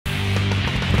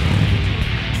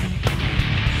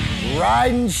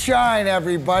Ride and shine,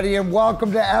 everybody, and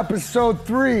welcome to episode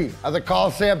 3 of the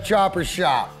Call Sam Chopper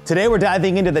Shop. Today we're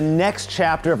diving into the next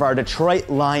chapter of our Detroit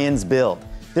Lions build.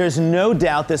 There's no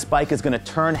doubt this bike is going to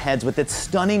turn heads with its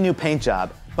stunning new paint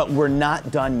job, but we're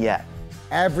not done yet.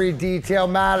 Every detail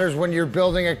matters when you're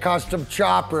building a custom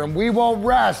chopper, and we won't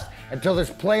rest until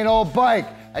this plain old bike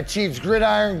achieves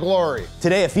gridiron glory.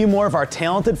 Today, a few more of our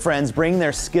talented friends bring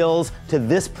their skills to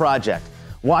this project.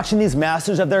 Watching these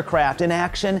masters of their craft in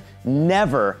action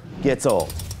never gets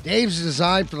old. Dave's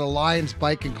design for the Lions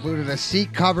bike included a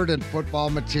seat covered in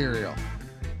football material.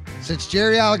 Since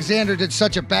Jerry Alexander did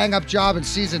such a bang-up job in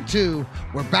season 2,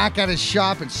 we're back at his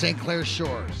shop in St. Clair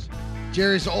Shores.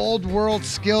 Jerry's old world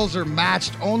skills are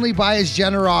matched only by his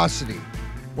generosity.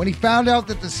 When he found out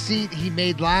that the seat he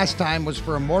made last time was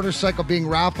for a motorcycle being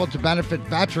raffled to benefit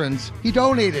veterans, he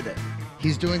donated it.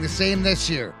 He's doing the same this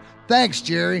year. Thanks,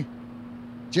 Jerry.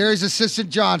 Jerry's assistant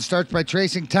John starts by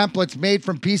tracing templates made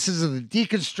from pieces of the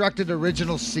deconstructed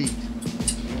original seat.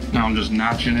 Now I'm just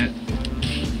notching it,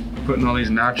 putting all these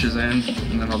notches in,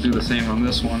 and then I'll do the same on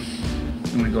this one.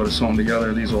 When we go to sew them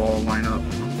together, these will all line up.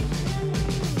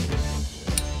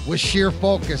 With sheer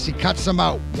focus, he cuts them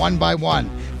out one by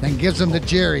one, then gives them to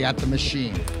Jerry at the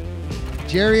machine.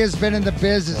 Jerry has been in the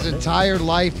biz his entire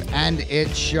life, and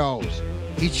it shows.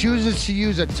 He chooses to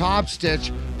use a top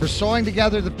stitch for sewing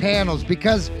together the panels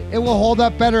because it will hold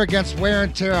up better against wear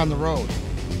and tear on the road.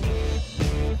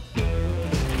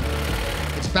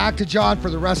 It's back to John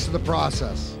for the rest of the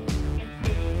process.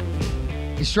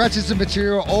 He stretches the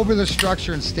material over the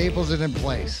structure and staples it in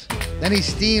place. Then he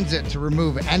steams it to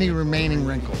remove any remaining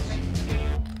wrinkles.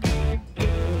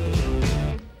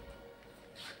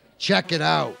 Check it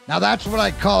out. Now that's what I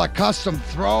call a custom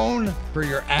throne for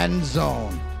your end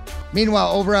zone.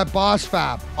 Meanwhile, over at Boss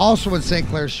Fab, also in St.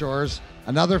 Clair Shores,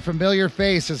 another familiar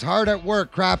face is hard at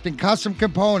work crafting custom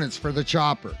components for the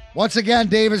chopper. Once again,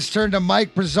 Dave has turned to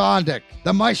Mike Brzondik,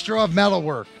 the maestro of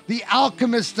metalwork, the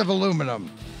alchemist of aluminum,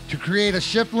 to create a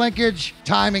shift linkage,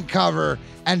 timing cover,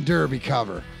 and derby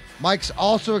cover. Mike's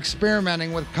also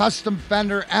experimenting with custom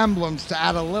fender emblems to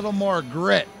add a little more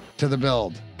grit to the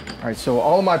build. All right, so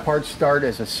all of my parts start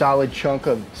as a solid chunk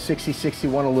of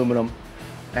 6061 aluminum.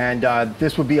 And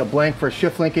this would be a blank for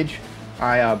shift linkage.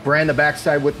 I brand the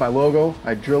backside with my logo.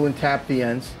 I drill and tap the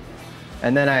ends.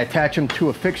 And then I attach them to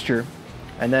a fixture.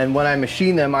 And then when I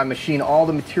machine them, I machine all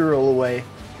the material away,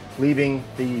 leaving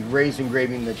the raised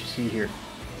engraving that you see here.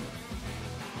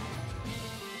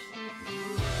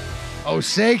 Oh,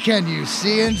 say can you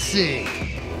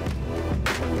CNC?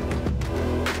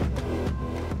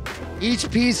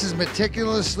 Each piece is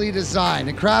meticulously designed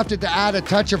and crafted to add a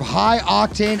touch of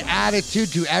high-octane attitude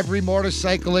to every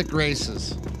motorcycle it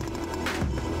graces.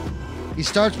 He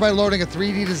starts by loading a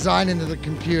 3D design into the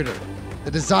computer.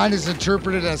 The design is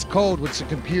interpreted as code, which the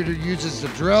computer uses to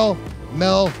drill,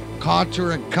 mill,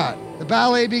 contour, and cut. The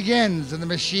ballet begins, and the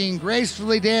machine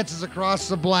gracefully dances across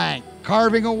the blank,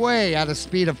 carving away at a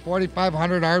speed of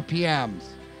 4,500 RPMs.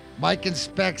 Mike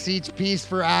inspects each piece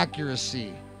for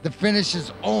accuracy. The finish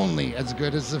is only as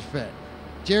good as the fit.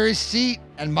 Jerry's seat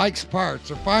and Mike's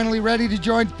parts are finally ready to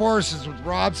join forces with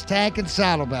Rob's tank and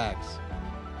saddlebags.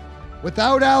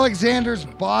 Without Alexander's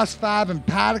Boss Fab and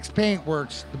Paddock's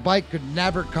Paintworks, the bike could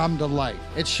never come to life.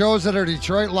 It shows that our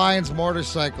Detroit Lions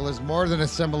motorcycle is more than a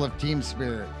symbol of team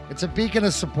spirit. It's a beacon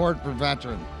of support for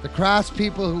veterans. The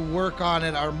craftspeople who work on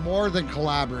it are more than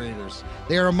collaborators.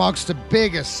 They are amongst the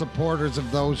biggest supporters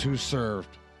of those who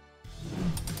served.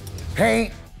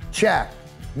 Paint, check.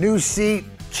 New seat,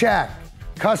 check.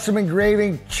 Custom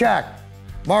engraving, check.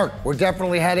 Mark, we're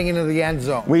definitely heading into the end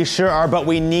zone. We sure are, but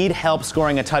we need help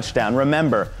scoring a touchdown.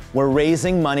 Remember, we're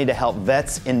raising money to help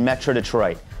vets in Metro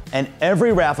Detroit. And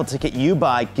every raffle ticket you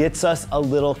buy gets us a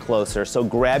little closer, so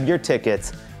grab your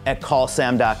tickets at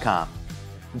callsam.com.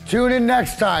 Tune in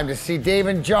next time to see Dave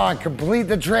and John complete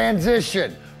the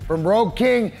transition from Road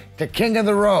King to King of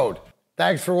the Road.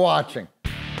 Thanks for watching.